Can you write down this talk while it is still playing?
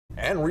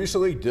And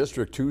recently,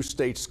 District 2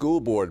 State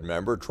School Board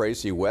member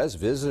Tracie West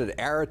visited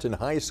Ariton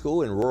High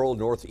School in rural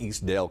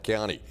northeast Dale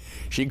County.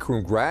 She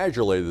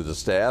congratulated the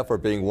staff for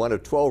being one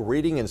of 12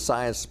 reading and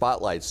science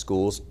spotlight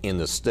schools in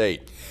the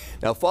state.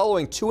 Now,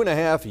 following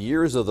 2.5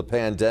 years of the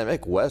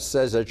pandemic, West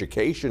says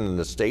education in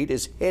the state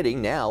is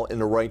heading now in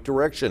the right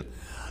direction.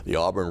 The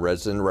Auburn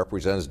resident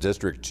represents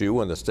District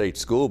 2 on the state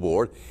school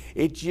board.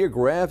 It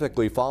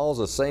geographically follows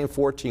the same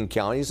 14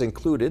 counties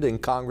included in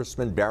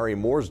Congressman Barry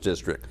Moore's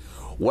district.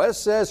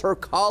 West says her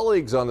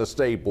colleagues on the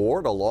state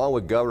board, along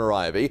with Governor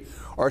Ivey,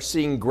 are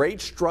seeing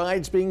great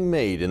strides being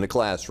made in the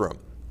classroom.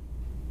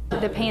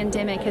 The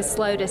pandemic has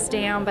slowed us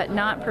down, but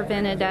not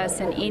prevented us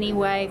in any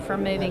way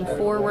from moving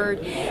forward,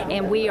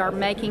 and we are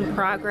making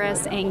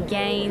progress and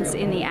gains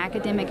in the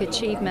academic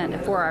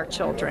achievement for our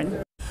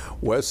children.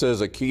 West says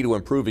a key to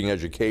improving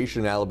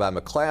education in Alabama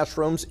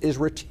classrooms is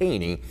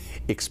retaining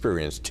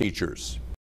experienced teachers.